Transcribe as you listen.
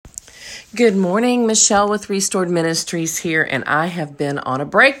Good morning, Michelle with Restored Ministries here, and I have been on a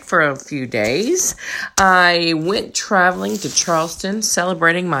break for a few days. I went traveling to Charleston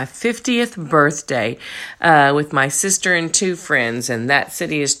celebrating my 50th birthday with my sister and two friends, and that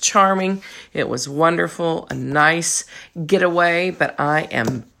city is charming. It was wonderful, a nice getaway, but I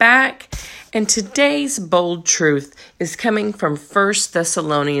am back. And today's bold truth is coming from 1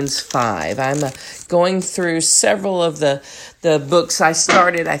 Thessalonians 5. I'm going through several of the books I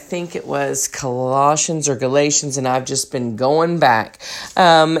started. I think it was Colossians or Galatians, and I've just been going back.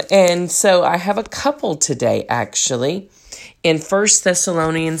 And so I have a couple today, actually, in 1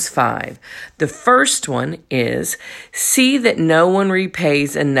 Thessalonians 5. The first one is, see that no one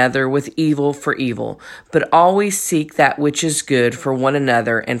repays another with evil for evil, but always seek that which is good for one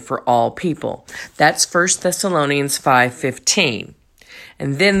another and for all people. That's 1 Thessalonians 5:15.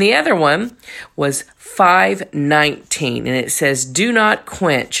 And then the other one was 5:19, and it says, do not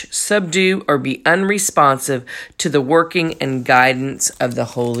quench, subdue, or be unresponsive to the working and guidance of the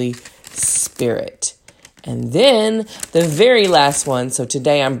Holy Spirit. And then the very last one, so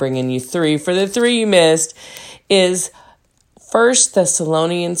today I'm bringing you three, for the three you missed, is 1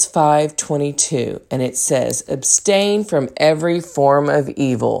 Thessalonians 5:22, and it says, abstain from every form of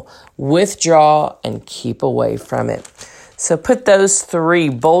evil, withdraw and keep away from it. So put those three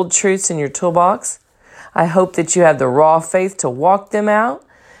bold truths in your toolbox. I hope that you have the raw faith to walk them out.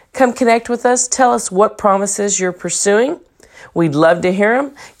 Come connect with us. Tell us what promises you're pursuing. We'd love to hear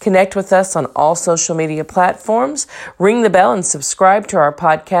them. Connect with us on all social media platforms. Ring the bell and subscribe to our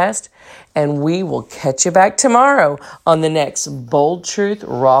podcast. And we will catch you back tomorrow on the next Bold Truth,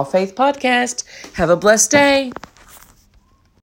 Raw Faith podcast. Have a blessed day.